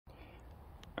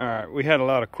Alright, we had a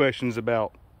lot of questions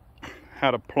about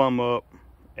how to plumb up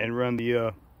and run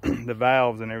the the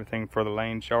valves and everything for the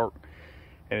Lane Shark,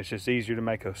 and it's just easier to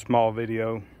make a small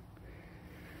video.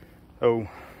 So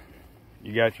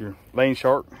you got your Lane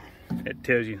Shark. It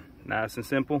tells you nice and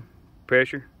simple: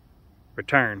 pressure,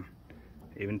 return.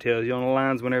 It even tells you on the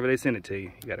lines whenever they send it to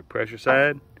you. You got a pressure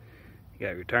side, you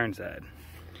got a return side.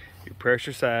 Your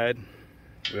pressure side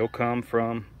will come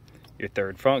from your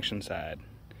third function side.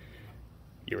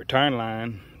 Your return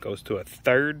line goes to a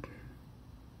third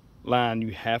line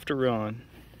you have to run,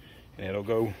 and it'll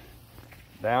go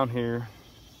down here,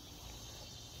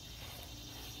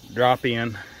 drop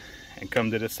in, and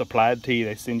come to the supplied T.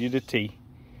 They send you the T.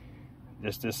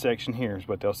 Just this section here is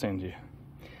what they'll send you.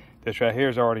 This right here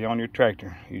is already on your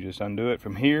tractor. You just undo it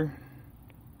from here,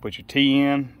 put your T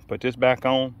in, put this back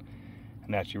on,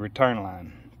 and that's your return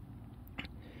line.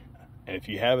 And if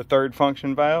you have a third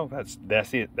function valve, that's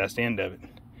it. That's the end of it.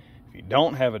 If you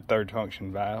don't have a third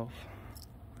function valve,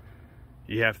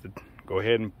 you have to go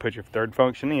ahead and put your third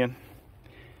function in.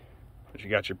 But you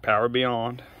got your power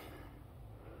beyond.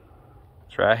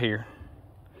 It's right here.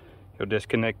 You'll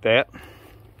disconnect that,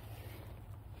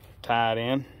 tie it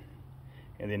in,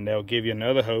 and then they'll give you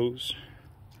another hose.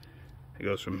 It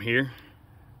goes from here,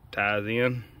 ties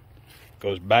in,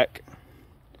 goes back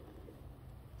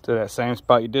to that same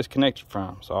spot you disconnected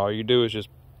from. So all you do is just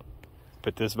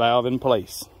put this valve in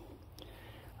place.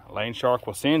 Lane Shark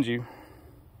will send you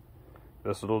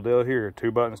this little deal here.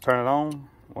 2 buttons turn it on,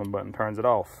 1 button turns it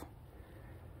off.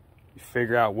 You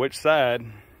figure out which side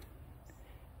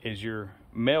is your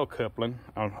male coupling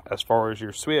as far as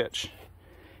your switch,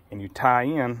 and you tie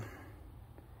in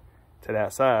to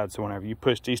that side. So whenever you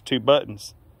push these 2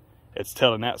 buttons, it's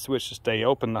telling that switch to stay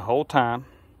open the whole time.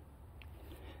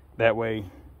 That way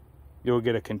you'll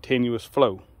get a continuous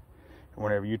flow. And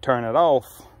whenever you turn it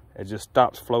off, it just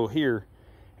stops flow here,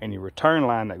 and your return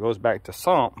line that goes back to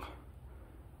sump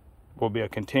will be a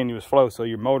continuous flow, so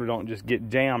your motor don't just get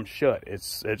jammed shut. It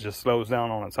just slows down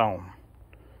on its own.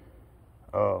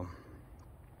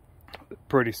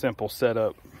 Pretty simple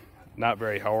setup, not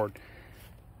very hard.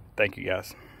 Thank you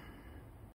guys.